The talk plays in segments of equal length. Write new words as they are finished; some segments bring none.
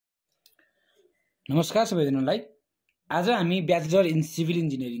नमस्कार सबैजनालाई। आज हामी bachelor in civil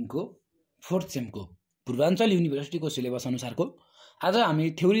इन्जिनियरिङको 4th सेमको Purvanchal युनिभर्सिटीको syllabus अनुसारको आज हामी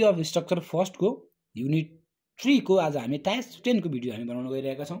थ्योरी अफ स्ट्रक्चर फर्स्टको युनिट 3 को आज हामी टाइप्स 10 को भिडियो हामी बनाउन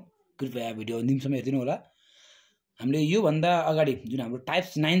गइरहेका छौं। कृपया भिडियो अन्तिमसम्म हेर्दिनु होला। हामीले यो भन्दा अगाडि जुन हाम्रो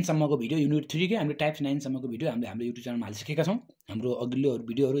टाइप्स 9 सम्मको भिडियो युनिट 3 के हामीले टाइप्स 9 सम्मको भिडियो हामीले हाम्रो युट्युब च्यानलमा हालिसकेका छौं। हाम्रो अघिल्लो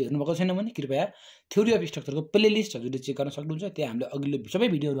भिडियोहरु हेर्नुभएको छैन भने कृपया थ्योरी अफ स्ट्रक्चरको प्लेलिस्ट हजुरले चेक गर्न सक्नुहुन्छ। त्यहाँ हामीले अघिल्लो सबै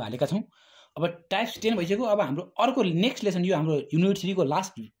भिडियोहरु हालेका छौं। अब टाइप्स 10 भइसक्यो। अब हाम्रो अर्को नेक्स्ट लेसन यो हाम्रो युनिट 3 को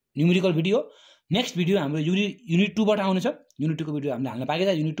last numerical video. Next video हाम्रो युनिट 2 बाट आउनेछ। युनिट 2 को भिडियो हामीले हाल्न पाएका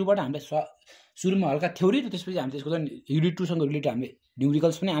छ। युनिट 2 बाट हामीले सुरुमा हल्का थ्योरी र त्यसपछि हामी त्यसको युनिट 2 सँग रिलेटेड हामीले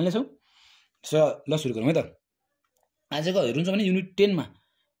न्यूमेरिकल्स पनि हाल्ने छौं। ल सुरु गरौँ है त। आजको हेर्नुहुन्छ भने युनिट 10 मा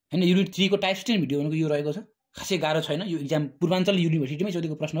हैन युनिट 3 को टाइप्स 10 भिडियो भनेको यो रहेको छ। खासै गाह्रो छैन। यो एक्जाम पूर्वाञ्चल युनिभर्सिटीमै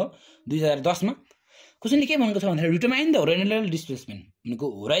सोधेको प्रश्न हो 2010 मा। क्वेशनले के भनेको छ भन्दा डिटरमाइन द होराइजोनटल डिस्प्लेसमेन्ट भनेको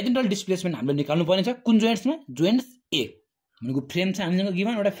होराइजोनटल डिस्प्लेसमेन्ट हामीले निकाल्नु पर्ने छ। कुन जोइन्ट्समा? जोइन्ट्स ए भनेको फ्रेम छ हामीसँग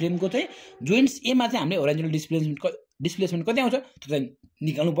गिभन एउटा फ्रेमको चाहिँ जोइन्ट्स ए मा चाहिँ हामीले होराइजोनटल डिस्प्लेसमेन्ट कति आउँछ त्यो चाहिँ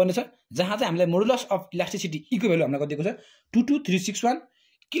निकाल्नु पर्ने छ। जहाँ चाहिँ हामीलाई मोडुलस अफ इलास्टिसिटी ई को भ्यालु हामीलाई कति दिएको छ 22361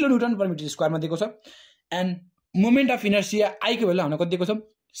 किलो न्यूटन पर मिटर स्क्वायर मा दिएको छ। And moment of inertia I को भ्यालु हामीलाई कति दिएको छ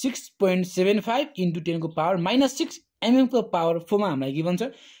 6.75 × 10 को पावर -6 mm को पावर 4 मा हामीलाई गिभन छ।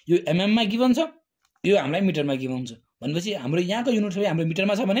 यो mm मा गिभन छ, यो हामीलाई मिटरमा गिभन छ। भनेपछि हाम्रो यहाँको युनिट सबै हाम्रो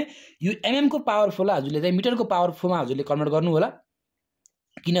मिटरमा छ भने यो mm को पावर 4 लाई हजुरले चाहिँ मिटरको पावर 4 मा हजुरले कन्भर्ट गर्नु होला।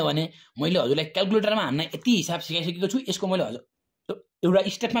 किनभने मैले हजुरलाई क्याल्कुलेटरमा हान्न यति हिसाब सिकाइसकेको छु। यसको मैले हजुर एउटा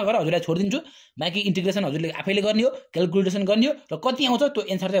स्टेपमा गएर हजुरलाई छोडिदिन्छु। बाँकी इन्टिग्रेसन हजुरले आफैले गर्ने हो, क्याल्कुलेसन गर्ने हो र कति आउँछ त्यो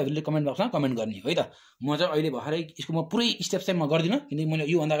एन्सर चाहिँ हजुरले कमेन्ट बक्समा कमेन्ट गर्ने हो है त। म चाहिँ अहिले भर्खरै यसको म पुरै स्टेप चाहिँ म गर्दिनँ किनकि मैले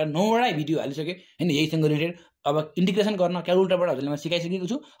यो भन्दा अगाडि 9 वटा भिडियो हालिसकेँ हैन यहीसँग रिलेटेड। अब इन्टिग्रेसन गर्न क्याल्कुलेटरबाट हजुरले म सिकाइसकेको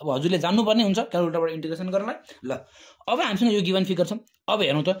छु। अब हजुरले जान्नुपर्ने हुन्छ क्याल्कुलेटरबाट इन्टिग्रेसन गर्नलाई। ल अब हामीसँग यो गिभन फिगर छ। अब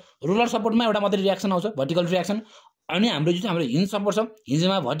हेर्नु त रोलर सपोर्टमा एउटा मात्रै रियाक्सन आउँछ भर्टिकल रियाक्सन। अनि हाम्रो जुन हाम्रो हिन्ज सपोर्ट छ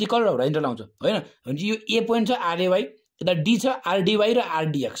हिन्जमा भर्टिकल र होराइजोनटल आउँछ हैन। भने यो ए पोइन्ट छ आरएवाई, यता डी छ आरडीवाई र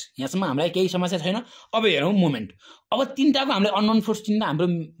आरडीएक्स। यहाँसम्म हामीलाई केही समस्या छैन। अब हेरौँ मोमेन्ट। अब तीनटाको हामीले अननोन फोर्स चिन्ह हाम्रो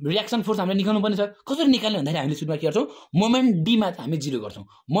रियाक्सन फोर्स हामीले निकाल्नु पर्ने छ। कसरी निकाल्ने भन्दाखेरि हामीले सुरुमा के गर्छौँ मोमेन्ट डी मा हामी 0 गर्छौँ।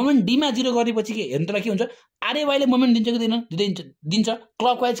 मोमेन्ट डी मा 0 गरेपछि के हेर्नु त के हुन्छ आरएवाई ले मोमेन्ट दिन्छ कि दिन्छ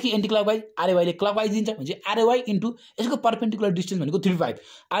क्लकवाइज कि एन्टी क्लकवाइज। आरएवाई ले क्लकवाइज दिन्छ भने आरएवाई इन्टु यसको परपेन्डिकुलर डिस्टेन्स भनेको 35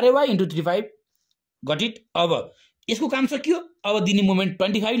 आरएवाई इन्टु 35 गट इट। अब यसको काम सकियो। अब दिने मोमेन्ट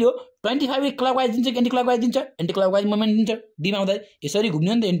 25 ले हो। 25 ले क्लकवाइज दिन्छ कि एन्टी क्लकवाइज दिन्छ? एन्टी क्लकवाइज मोमेन्ट दिन्छ। डी मा आउँदा यसरी घुम्ने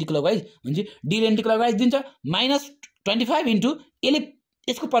हो नि त एन्टी क्लकवाइज भने डी ले एन्टी क्लकवाइज दिन्छ -25 इन्टु यसले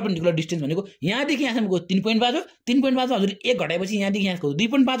यसको परपेन्डिकुलर डिस्टेन्स भनेको यहाँदेखि यहाँसम्मको 3.5 हो। 3.5 हजुर 1 घटाएपछि यहाँदेखि यहाँको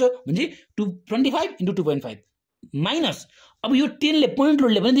 2.5 हो भने 25 इन्टु 2.5 माइनस। अब यो 10 ले पोइन्ट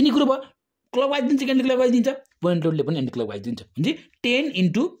लोडले पनि दिने कुरो भयो। क्लकवाइज दिन्छ कि एन्टी क्लकवाइज दिन्छ? पोइन्ट लोडले पनि एन्टी क्लकवाइज दिन्छ भने 10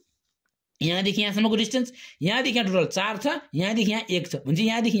 इन्टु यहाँदेखि यहाँसम्मको डिस्टेन्स। यहाँदेखि यहाँ टोटल 4 छ, यहाँदेखि यहाँ 1 छ भने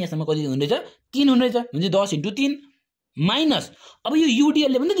यहाँदेखि यहाँसम्म कति हुँदैछ 3 हुँदैछ भने 10 इन्टु 3 माइनस। अब यो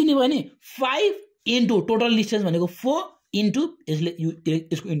युडिएलले पनि दिने भयो नि 5 इन्टु टोटल डिस्टेन्स भनेको 4 इन्टु यसले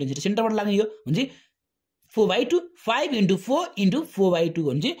यसको इन्टेन्सिटी सेन्टरबाट लाग्ने हो भने 4/2 5 इन्टु 4 इन्टु 4/2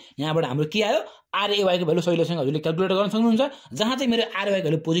 भने यहाँबाट हाम्रो के आयो आरएवाई को भ्यालु सहिलेसँग हजुरले क्याल्कुलेट गर्न सक्नुहुन्छ। जहाँ चाहिँ मेरो आरएवाई को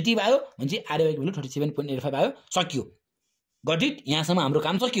भ्यालु पोजिटिभ आयो भने आरएवाई को भ्यालु 37.85 आयो। सकियो गट इट। यहाँसम्म हाम्रो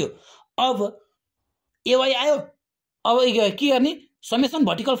काम सकियो। अब एवाई आयो। अब के गर्ने summation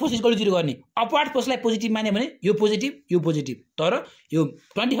vertical force equal to 0 गर्ने। अपवार्ड फोर्सलाई पोजिटिभ माने भने यो पोजिटिभ तर यो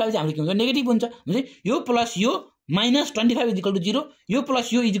 25 चाहिँ हाम्रो के हुन्छ नेगेटिभ हुन्छ भने यो प्लस यो -25 इज इक्वल टु 0 यो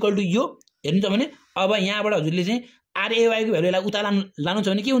प्लस यो इज इक्वल टु यो हेर्नुहुन्छ भने अब यहाँबाट हजुरले चाहिँ आरएवाई को भ्यालुलाई उता लानु छ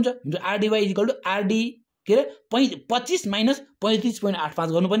भने के हुन्छ आरडीवाई इज इक्वल टु आरडी के अरे 25 माइनस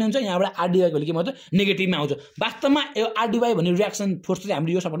 35.85 गर्नुपर्ने हुन्छ। यहाँबाट आरडीवाई को भ्यालु के मतलब नेगेटिभमा आउँछ। वास्तवमा यो आरडीवाई भन्ने रियाक्सन फोर्स चाहिँ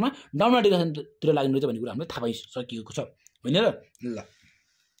हाम्रो यो सपोर्टमा डाउनवर्ड डिरेक्सनतिर लाग्ने रहेछ भन्ने कुरा हामीले थाहा पाइसकेको छ होइन र। ल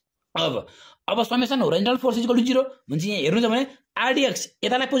अब summation होराइजोनटल force is equal to 0 भन्छ। यहाँ हेर्नुहुन्छ भने आरडीएक्स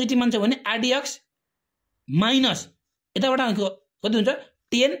यतालाई पोजिटिभ मान्छ भने आरडीएक्स माइनस यताबाट कति हुन्छ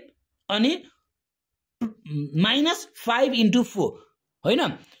 10 अनि -5 इन्टु 4 होइन।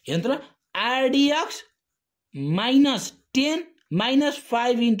 हेर्नु त आरडीएक्स -10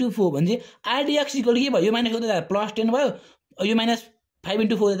 -5 इन्टु 4 भने आरडीएक्स इक्वल के भयो यो माइनस +10 भयो। यो -5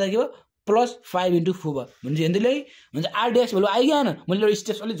 इन्टु 4 के भयो +5 इन्टु 4 भयो भने हेर्नुले भन्छ आरडीएक्स भ्यालु आइगएन। मैले एउटा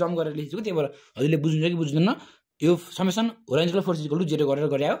स्टेप्स अलि जम्प गरेर लेखेको त्यही भएर हजुरले बुझ्नुहुन्छ कि बुझ्दैन। यो समेसन होराइजोनटल फोर्स इक्वल टु 0 गरेर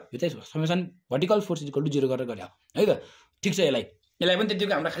गरे हो। यो चाहिँ summation vertical force equal to 0 गरेर गरे हो है त। ठिक छ। यसलाई पनि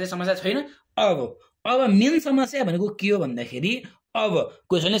त्यतिको हाम्रो खासै समस्या छैन। अब मेन समस्या भनेको के हो भन्दाखेरि अब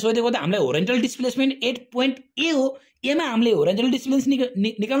क्वेशनले सोधेको त हामीलाई होराइजोनटल डिस्प्लेसमेन्ट 8.A हो। एमा हामीले होराइजोनटल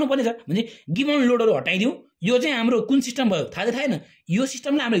डिस्प्लेसमेन्ट निकाल्नु पर्ने छ भने गिभन लोडहरु हटाइदिउँ। यो चाहिँ हाम्रो कुन सिस्टम भयो थाहा छैन। यो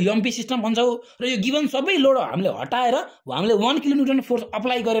सिस्टमलाई हामीले एमपी सिस्टम भन्छौँ र यो गिभन सबै लोड हामीले हटाएर हामीले 1 किलोन्युटन फोर्स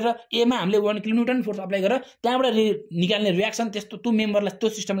अप्लाई गरेर एमा हामीले 1 किलोन्युटन फोर्स अप्लाई गरेर त्यहाँबाट निकाल्ने रियाक्सन त्यस्तो त्यो मेम्बरलाई त्यो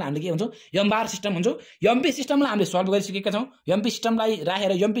सिस्टमलाई हामीले के भन्छौँ एमबार सिस्टम भन्छौँ। एमपी सिस्टमलाई हामीले सल्भ गरिसकेका छौँ। एमपी सिस्टमलाई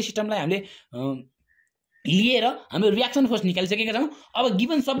राखेर एमपी सिस्टमलाई हामीले लिएर हामीले रियाक्सन फोर्स निकालिसकेका छौँ। अब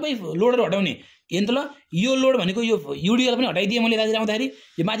गिभन सबै लोडहरू हटाउने हेर्नु त ल, यो लोड भनेको यो युडिएल पनि हटाइदिएँ मैले दाजु आउँदाखेरि,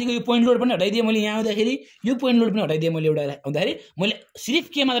 यो माथिको यो पोइन्ट लोड पनि हटाइदिएँ मैले यहाँ आउँदाखेरि, यो पोइन्ट लोड पनि हटाइदिएँ मैले एउटा आउँदाखेरि। मैले सिर्फ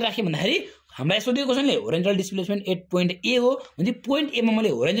के मात्र राखेँ भन्दाखेरि हामीलाई सोधेको क्वेसनले होरिजोन्टल डिस्प्लेसमेन्ट एट पोइन्ट ए हो भने पोइन्ट एमा मैले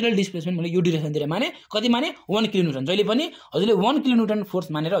होरिजोन्टल डिस्प्लेसमेन्ट मैले यो डिरेक्सनतिर माने कति माने 1 किलोन्युटन। जहिले पनि हजुरले 1 किलोन्युटन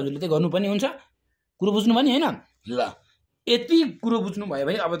फोर्स मानेर हजुरले चाहिँ गर्नुपर्ने हुन्छ। कुरो बुझ्नु भयो नि हैन? ल यति कुरो बुझ्नु भयो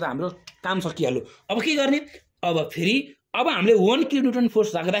भने अब त हाम्रो काम सकिहाल्यो। अब के गर्ने, अब फेरि अब हामीले 1 किलोन्युटन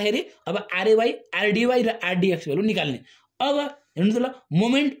फोर्स राख्दाखेरि अब आरएवाई आरडीवाई र आरडीएक्स भ्यालु निकाल्ने। अब हेर्नु त ल,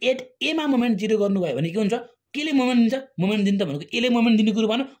 मोमेन्ट एट एमा मोमेन्ट 0 गर्नुभयो भने के हुन्छ, केले मोमेन्ट दिन्छ, मोमेन्ट दिन्छ भनेको एले मोमेन्ट दिने कुरो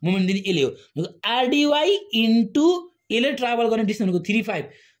भन, मोमेन्ट दिने एले हो। आरडीवाई इन्टु एले ट्राभल गर्ने डिस्टेन्स भनेको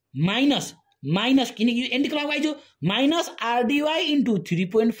 35 माइनस किनकि यो एन्टी क्लकवाइज हो, माइनस आरडीवाई इन्टु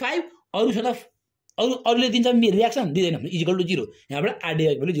 3.5 अरू छ त अरूले दिन्छ रियाक्सन दिँदैन भने इक्वल टु 0। यहाँबाट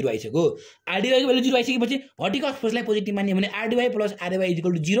आरडीवाई भ्यालु 0 आइसक्यो। आरडीवाई भ्यालु 0 आइसकेपछि भर्टिकल फोर्सलाई पोजिटिभ मान्यो भने आरडीवाई प्लस आरएवाई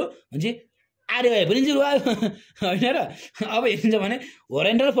इक्वल टु 0 भने आरएवाई पनि 0 आयो होइन र। अब हेर्नुहुन्छ भने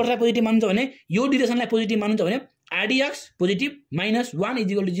होरिजोन्टल फोर्सलाई पोजिटिभ मान्छ भने यो डिरेक्सनलाई पोजिटिभ मान्नुहुन्छ भने RDX positive minus 1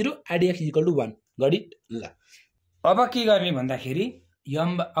 is equal to 0 RDX is equal to 1 गडिट। ल अब के गर्ने भन्दाखेरि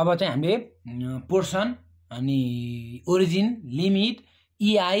अब चाहिँ हामीले पोर्सन अनि ओरिजिन लिमिट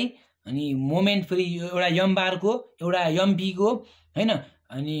इआई अनि मोमेन्ट फेरि एउटा एम बारको एउटा एमपीको हैन,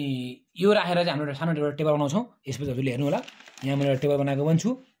 अनि यो राखेर चाहिँ हाम्रो सानो एउटा टेबल बनाउँछौँ। यसपछि हजुरले हेर्नु होला, यहाँ मैले एउटा टेबल बनाएको भन्छु,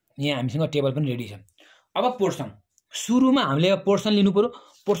 यहाँ हामीसँग टेबल पनि रेडी छ। अब पोर्सन सुरुमा हामीले पोर्सन लिनु पर्यो।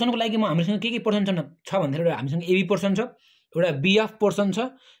 पोर्सनको लागि हामीसँग के पोर्सन छ भन्दाखेरि एउटा हामीसँग एबी पोर्सन छ, एउटा बिएफ पोर्सन छ,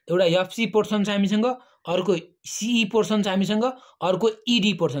 एउटा एफसी पोर्सन छ हामीसँग, अर्को सीई पोर्सन छ हामीसँग, अर्को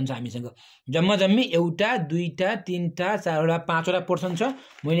इडी पोर्सन छ हामीसँग। जम्मा जम्मी एउटा दुईटा तीनटा चारवटा पाँचवटा पोर्सन छ।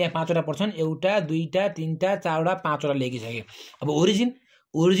 मैले यहाँ पाँचवटा पोर्सन एउटा दुईटा तीनटा चारवटा पाँचवटा लेखिसकेँ। अब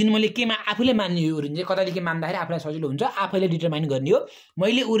ओरिजिन मैले केमा आफूले मान्ने हो, ओरिजिन चाहिँ कताले के मान्दाखेरि आफूलाई सजिलो हुन्छ, आफैले डिटरमाइन गर्ने हो।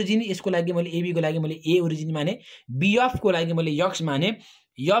 मैले ओरिजिन यसको लागि मैले एबीको लागि मैले ए ओरिजिन माने, बिएफको लागि मैले यक्स माने,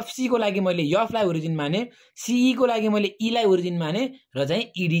 एफसीको लागि मैले एफलाई ओरिजिन माने, सीईको लागि मैले ईलाई ओरिजिन माने र चाहिँ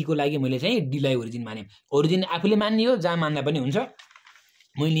इडीको लागि मैले चाहिँ डीलाई ओरिजिन माने। ओरिजिन आफूले मान्ने हो, जहाँ मान्दा पनि हुन्छ।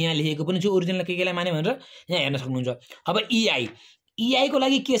 मैले यहाँ लेखेको पनि छु ओरिजिनलाई केलाई माने भनेर, यहाँ हेर्न सक्नुहुन्छ। अब इआईको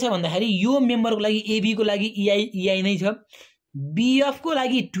लागि के छ भन्दाखेरि यो मेम्बरको लागि एबीको लागि इआई नै छ, बिएफको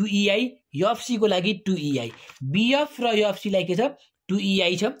लागि 2EI, एफसीको लागि 2EI। बिएफ र एफसीलाई के छ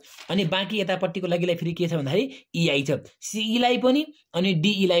 2EI छ, अनि बाँकी यतापट्टिको लागिलाई फेरि के छ भन्दाखेरि EI छ, सीईलाई पनि अनि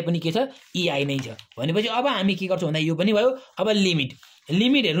डीईलाई पनि के छ EI नै छ। भनेपछि अब हामी के गर्छौँ भन्दा यो पनि भयो। अब लिमिट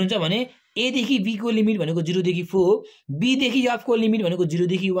हेर्नुहुन्छ भने एदेखि बीको लिमिट भनेको 0 देखि 4 हो, बीदेखि एफको लिमिट भनेको 0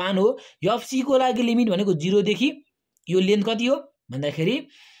 देखि 1 हो, एफसीको लागि लिमिट भनेको 0 देखि यो लेन्थ कति हो भन्दाखेरि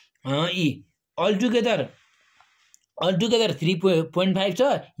अल टुगेदर 3.5 छ,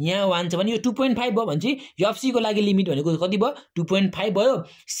 यहाँ 1 छ भने यो 2.5 भयो भने चाहिँ एफसीको लागि लिमिट भनेको कति भयो 2.5 भयो,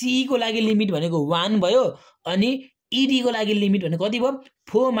 सीईको लागि लिमिट भनेको 1 भयो, अनि इडीको लागि लिमिट भनेको कति भयो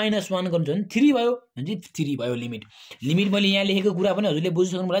 4 - 1 गर्नु छ भने 3 भयो भने चाहिँ 3 भयो लिमिट। मैले यहाँ लेखेको कुरा पनि हजुरले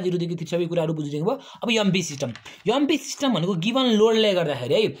बुझिसक्नु होला, 0 देखि 3 सबै कुराहरू बुझिदिनु भयो। अब एमपी सिस्टम भनेको गिभन लोडले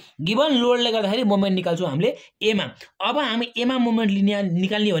गर्दाखेरि मोमेन्ट निकाल्छौँ हामीले एमा। अब हामी एमा मोमेन्ट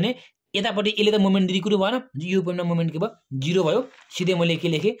निकाल्ने भने यतापट्टि यसले त मोमेन्ट दिने कुरो भएन, यो पोइन्टमा मोमेन्ट के भयो 0 भयो, सिधै मैले के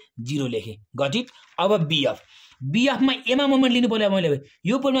लेखेँ 0 लेखेँ, गटिट। अब बिएफमा एमा मोमेन्ट लिनु पर्यो। मैले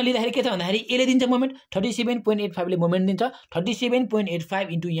यो पोइन्टमा लिँदाखेरि के छ भन्दाखेरि यसले दिन्छ मोमेन्ट 37.85 ले मोमेन्ट दिन्छ, 37.85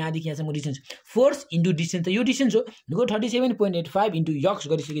 इन्टु यहाँदेखि यहाँसम्म डिस्टेन्स, फोर्स इन्टु डिस्टेन्स, यो डिस्टेन्स हो 37.85 इन्टु यक्स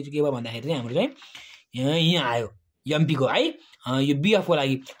गरिसकेपछि के भयो भन्दाखेरि चाहिँ हाम्रो चाहिँ यहाँ आयो एमपीको है, यो बिएफको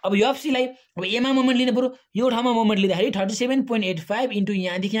लागि। अब एफसीलाई अब एमा मोमेन्ट लिनु पर्यो, यो ठाउँमा मोमेन्ट लिँदाखेरि 37.85 इन्टु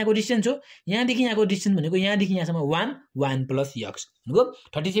यहाँदेखि यहाँको डिस्टेन्स हो, यहाँदेखि यहाँको डिस्टेन्स भनेको यहाँदेखि यहाँसम्म 1 प्लस यक्स भनेको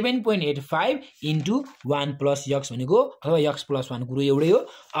 37.85 इन्टु 1 प्लस यक्स भनेको अथवा यक्स प्लस 1 कुरो एउटै हो।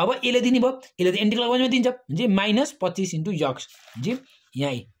 अब यसले दिने भयो, यसले त एन्टी क्लकवाइजमा दिन्छ भने -25 इन्टु यक्स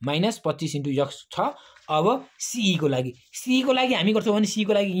यहाँ -25 इन्टु यक्स छ। अब सीईको लागि हामी गर्छौँ भने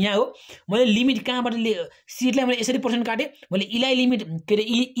सीईको लागि यहाँ हो, मैले लिमिट कहाँबाट सीटलाई मैले यसरी पर्सेन्ट काटेँ, मैले इलाई लिमिट के अरे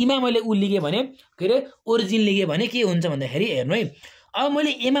इमा मैले लेखेँ भने के अरे ओरिजिन लेखेँ भने के हुन्छ भन्दाखेरि हेर्नु है। अब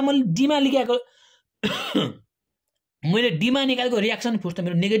मैले एमा मैले डीमा लेखेको मैले डीमा निकालेको रियाक्सन फोर्स त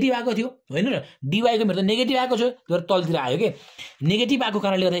मेरो नेगेटिभ आएको थियो होइन र, डीवाईको मेरो त नेगेटिभ आएको छ, त्यो तलतिर आयो के, नेगेटिभ आएको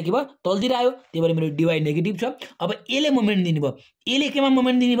कारणले गर्दा के भयो तलतिर आयो, त्यही भएर मेरो डीवाई नेगेटिभ छ। अब यसले मोमेन्ट दिने भयो, यसले केमा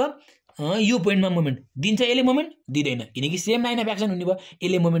मोमेन्ट दिने भयो यो पोइन्टमा मोमेन्ट दिन्छ यसले मोमेन्ट दिँदैन किनकि सेम लाइन अफ एक्सन हुने भयो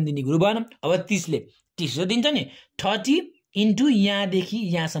यसले मोमेन्ट दिने कुरो भएन अब 30 दिन्छ नि 30 इन्टु यहाँदेखि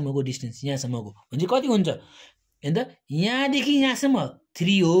यहाँसम्मको डिस्टेन्स यहाँसम्मको भने कति हुन्छ अन्त यहाँदेखि यहाँसम्म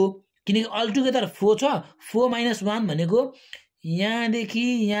 3 हो किनकि अलटुगेदर 4 छ 4 - 1 भनेको यहाँदेखि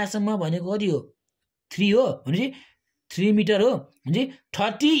यहाँसम्म भनेको कति हो 3 हो भनेपछि 3 मिटर हो भने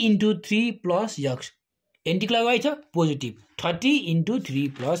 30 into 3 plus x anti clockwise छ positive 30 into 3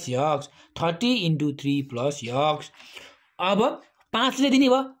 plus x 30 into 3 plus x अब 5 ले दिने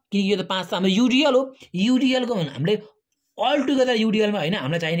भयो किनकि यो त 5 त हाम्रो युडिएल हो युडिएलको भने हामीले अल टुगेदर युडिएलमा होइन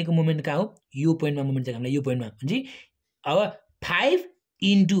हामीलाई चाहिनेको मोमेन्ट कहाँ हो यो पोइन्टमा मोमेन्ट चाहिँ हामीलाई यो पोइन्टमा भने अब 5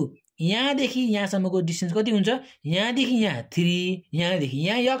 इन्टु यहाँदेखि यहाँसम्मको डिस्टेन्स कति हुन्छ यहाँदेखि यहाँ 3 यहाँदेखि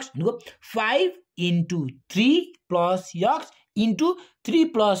यहाँ यक्स भनेको 5 into 3 plus x into 3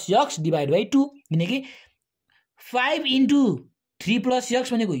 plus x divide by 2 किनकि 5 इन्टु 3 प्लस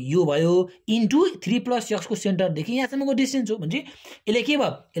यक्स भनेको यो भयो इन्टु 3 प्लस यक्सको सेन्टरदेखि यहाँसम्मको डिस्टेन्स हो भने यसले के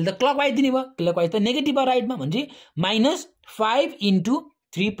भयो यसले त क्लकवाइज दिने भयो क्लकवाइज त नेगेटिभ भयो राइटमा भने -5 into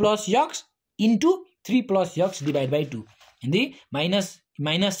 3 plus x into 3 plus x divide by 2 हिँड्दै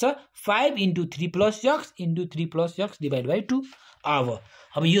माइनस छ 5 into 3 plus x into 3 plus x divide by 2 अब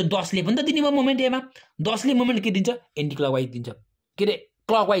यो 10 ले पनि त दिने भयो मोमेन्ट एमा 10 ले मोमेन्ट के दिन्छ एन्टी क्लकवाइज दिन्छ के रे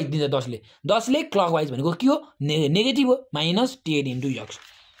क्लकवाइज दिन्छ 10 ले क्लकवाइज भनेको के हो नेगेटिभ हो -10 into x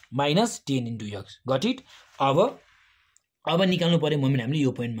 -10 into x got it अब निकाल्नु पर्यो मोमेन्ट हामीले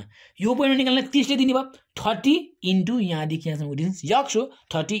यो पोइन्टमा निकाल्न 30 ले दिने भयो 30 इन्टु यहाँदेखि यहाँसम्मको डिस्टेन्स यक्स हो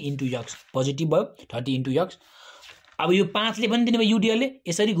 30 इन्टु यक्स पोजिटिभ भयो 30 इन्टु यक्स अब यो 5 ले पनि दिने भयो युडिएलले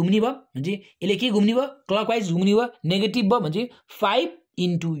यसरी घुम्ने भयो भने यसले के घुम्ने भयो क्लकवाइज घुम्ने भयो नेगेटिभ भयो भने 5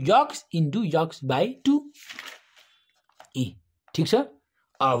 इन्टु यक्स बाई 2 ठिक छ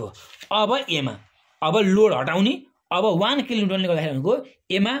अब एमा अब लोड हटाउने अब 1 किलोमिटरले गर्दाखेरि भनेको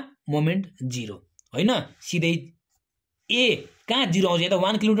एमा मोमेन्ट 0 होइन सिधै ए कहाँ 0 आउँछ यहाँ त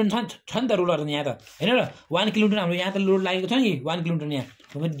 1 किलोमिटर छ नि त रोलर यहाँ त होइन र 1 किलोमिटर हाम्रो यहाँ त लोड लागेको छ नि 1 किलोमिटर यहाँ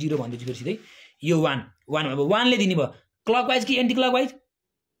 0 भन्दैछु फेरि सिधै यो 1 अब 1 ले दिने भयो क्लकवाइज कि एन्टी क्लकवाइज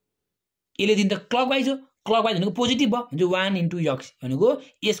यसले दिन्छ क्लकवाइज हो क्लकवाइज भनेको पोजिटिभ भयो भने 1 इन्टु यक्स भनेको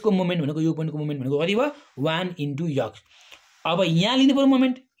यसको मोमेन्ट भनेको यो पोइन्टको मोमेन्ट भनेको कति भयो 1 इन्टु यक्स अब यहाँ लिनु पर्यो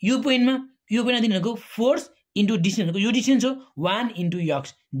मोमेन्ट यो पोइन्टमा दिने भनेको फोर्स इन्टु डिस्टेन्स भनेको यो डिस्टेन्स हो 1 इन्टु यक्स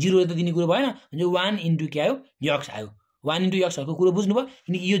 0 त दिने कुरो भएन भने 1 इन्टु के आयो यक्स आयो 1 इन्टु यक्सहरूको कुरो बुझ्नुभयो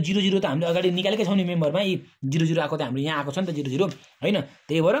किनकि यो 0 त हामीले अगाडि निकालेकै छौँ नि मेम्बरमा यी 0 आएको त हाम्रो यहाँ आएको छ नि त 0 होइन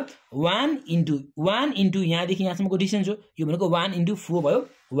त्यही भएर 1 इन्टु यहाँदेखि यहाँसम्मको डिस्टेन्स हो यो भनेको 1 इन्टु 4 भयो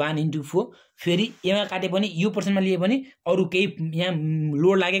 1 इन्टु 4 फेरि एमा काटे पनि यो पर्सेन्टमा लिए पनि अरू केही यहाँ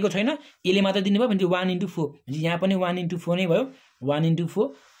लोड लागेको छैन यसले मात्र दिने भयो भने 1 इन्टु 4 यहाँ पनि 1 इन्टु 4 नै भयो 1 इन्टु 4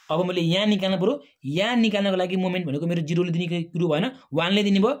 अब मैले यहाँ निकाल्नु पर्यो यहाँ निकाल्नको लागि मोमेन्ट भनेको मेरो 0 ले दिने कुरो भएन 1 ले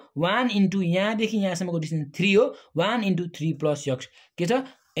दिने भयो 1 इन्टु यहाँदेखि यहाँसम्मको डिस्टेन्स 3 हो 1 इन्टु 3 प्लस यक्स के छ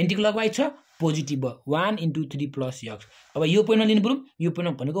एन्टी क्लकवाइज छ पोजिटिभ भयो 1 इन्टु 3 प्लस यक्स अब यो पोइन्टमा लिनु पर्यो यो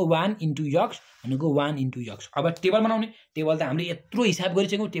पोइन्टमा भनेको 1 इन्टु यक्स भनेको 1 इन्टु यक्स अब टेबल बनाउने टेबल त हामीले यत्रो हिसाब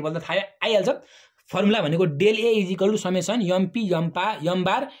गरिसक्यौँ टेबल त थाहै आइहाल्छ फर्मुला भनेको del A equal to summation MP am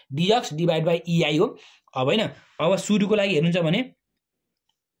bar dx divide by EI हो अब होइन अब सुरुको लागि हेर्नुहुन्छ भने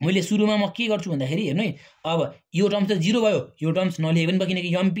मैले सुरुमा म के गर्छु भन्दाखेरि हेर्नु है अब यो टर्म्स त 0 भयो यो टर्म्स नलिए पनि भयो किनकि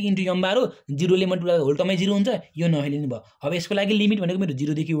एमपी इन्टु एम बार हो 0 ले मल्टिप्लाई होल टर्मै 0 हुन्छ यो नलिनु भयो अब यसको लागि लिमिट भनेको मेरो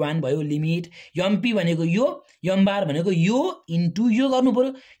 0 देखि 1 भयो लिमिट एमपी भनेको यो एम बार भनेको यो इन्टु यो गर्नु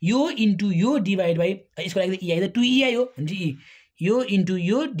पर्यो यो इन्टु यो डिभाइड बाई यसको लागि त इआई त 2इआई हो भने यो इन्टु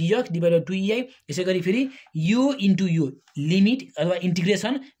यो डिएक्स डिभाइड बाई 2इआई यसै गरी फेरि यो इन्टु यो लिमिट अथवा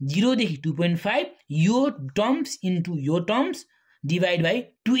इन्टिग्रेसन 0 देखि 2.5 यो टर्म्स इन्टु यो टर्म्स डिभाइड बाई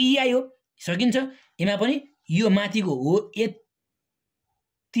 2इआई हो सकिन्छ यसमा पनि यो माथिको हो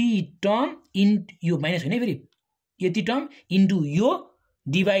यति टर्म यो माइनस होइन फेरि यति टर्म इन्टु यो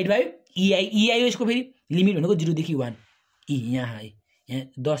डिभाइड बाई इआई हो यसको फेरि लिमिट भनेको 0 देखि 1 यहाँ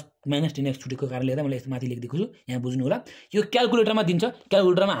 10 - 10x छुटेको कारणले गर्दा मैले यस्तो माथि लेखिदिएको छु यहाँ बुझ्नु होला यो क्यालकुलेटरमा दिन्छ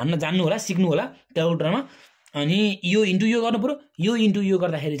क्यालकुलेटरमा हान्न जान्नु होला सिक्नु होला क्यालकुलेटरमा अनि यो इन्टु यो गर्नु पर्यो यो इन्टु यो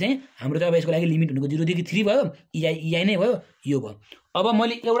गर्दाखेरि चाहिँ हाम्रो त अब यसको लागि लिमिट भनेको 0 देखि 3 भयो इआई नै भयो यो भयो अब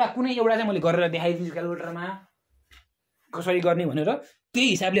मैले कुनै एउटा चाहिँ मैले गरेर देखाइदिन्छु क्यालकुलेटरमा कसरी गर्ने भनेर त्यही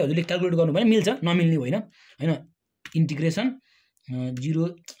हिसाबले हजुरले क्यालकुलेट गर्नु भने मिल्छ नमिल्ने होइन होइन इन्टिग्रेसन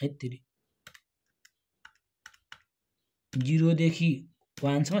 0 देखि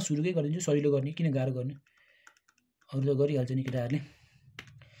 1 सम्म सुरुकै गरिदिन्छु सजिलो गर्ने किन गाह्रो गर्ने अरू त गरिहाल्छ नि केटाहरूले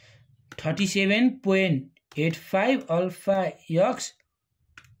 37.85 अल्फा एक्स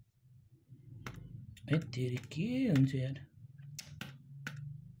तेरि के हुन्छ यार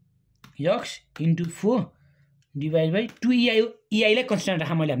x into 4 divide by 2 EI हो। EI लाई कन्स्ट्यान्ट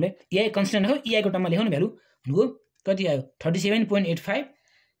राख मैले हामीले EI कन्स्ट्यान्ट राख EI को टर्ममा लेखौँ न भ्यालु भनेको कति आयो 37.85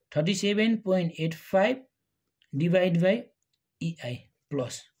 37.85 डिभाइड बाई EI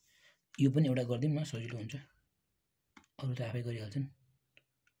प्लस यो पनि एउटा गर्दिम न सजिलो हुन्छ अरु त आफै गरिहाल्छन्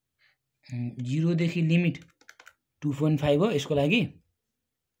 0 देखि लिमिट 2.5 हो यसको लागि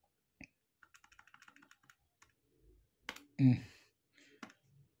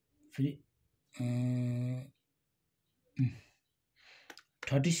फेरि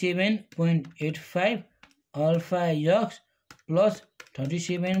 37.85 अल्फा x प्लस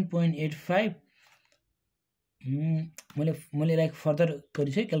 37.85 मैले लाइक फर्दर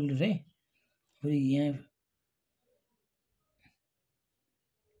गरिस है क्याल्कुलेटर है फेरि यहाँ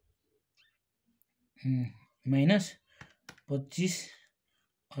माइनस 25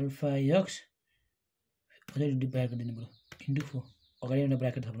 अल्फा x अझै ब्राकेट दिनु पर्यो इन्टु 4 अगाडि एउटा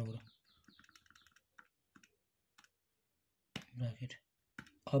ब्राकेट थप्नु पर्यो ब्राकेट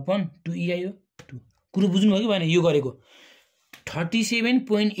अपन 2 EI हो 2 कुरो बुझ्नु भयो कि भएन यो गरेको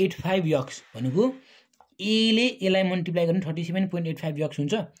 37.85 x भनेको a ले यसलाई मल्टिप्लाई गर्ने 37.85 x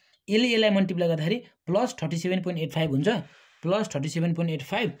हुन्छ a ले यसलाई मल्टिप्लाई गर्दाखेरि प्लस 37.85 हुन्छ प्लस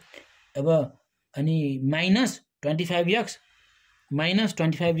 37.85 अब अनि minus 25x minus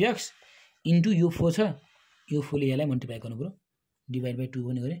 25x into यो 4 छ यो 4 ले यसलाई मल्टिप्लाई गर्नु पर्यो डिभाइड बाई 2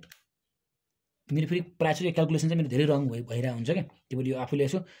 पनि गरे मेरो फेरि प्रायः चाहिँ क्याल्कुलेसन चाहिँ मेरो धेरै रङ भइरहेको हुन्छ क्या त्यो भएर यो आफूले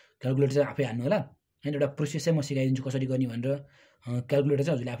यसो क्याल्कुलेटर चाहिँ आफै हान्नु होला हैन एउटा प्रोसेस चाहिँ म सिकाइदिन्छु कसरी गर्ने भनेर क्याल्कुलेटर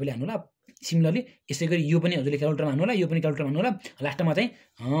चाहिँ हजुरले आफैले हान्नु होला सिमिलरली यसै गरी यो पनि हजुरले क्याल्कुलेटरमा हान्नु होला यो पनि क्याल्कुलेटरमा हान्नु होला लास्टमा चाहिँ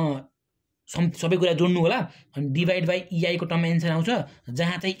सबै कुरा जोड्नु होला अनि डिभाइड बाई EI को टर्ममा एन्सर आउँछ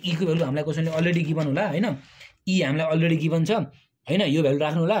जहाँ चाहिँ E को भ्यालु हामीलाई क्वेशनले अलरेडी गिभन होला हैन E हामीलाई अलरेडी गिभन छ हैन यो भ्यालु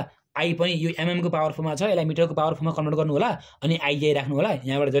राख्नु होला I पनि यो mm को पावर फर्ममा छ यसलाई मिटरको पावर फर्ममा कन्भर्ट गर्नु होला अनि IJ राख्नु होला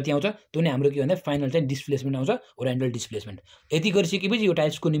यहाँबाट जति आउँछ त्यो नै हाम्रो के भन्दा फाइनल चाहिँ डिस्प्लेसमेन्ट आउँछ ओरिएन्टल डिस्प्लेसमेन्ट यति गरिसकेपछि यो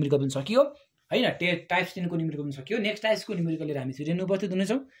टाइप्सको न्युमेरिकल पनि सकियो हैन टाइप्स 10 को न्युमेरिकल पनि सकियो नेक्स्ट टाइप्सको न्युमेरिकल लिएर हामी फेरि हेर्नु उपस्थित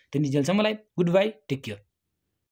हुनेछौँ त्यति जेलसम्मलाई गुड बाई टेक केयर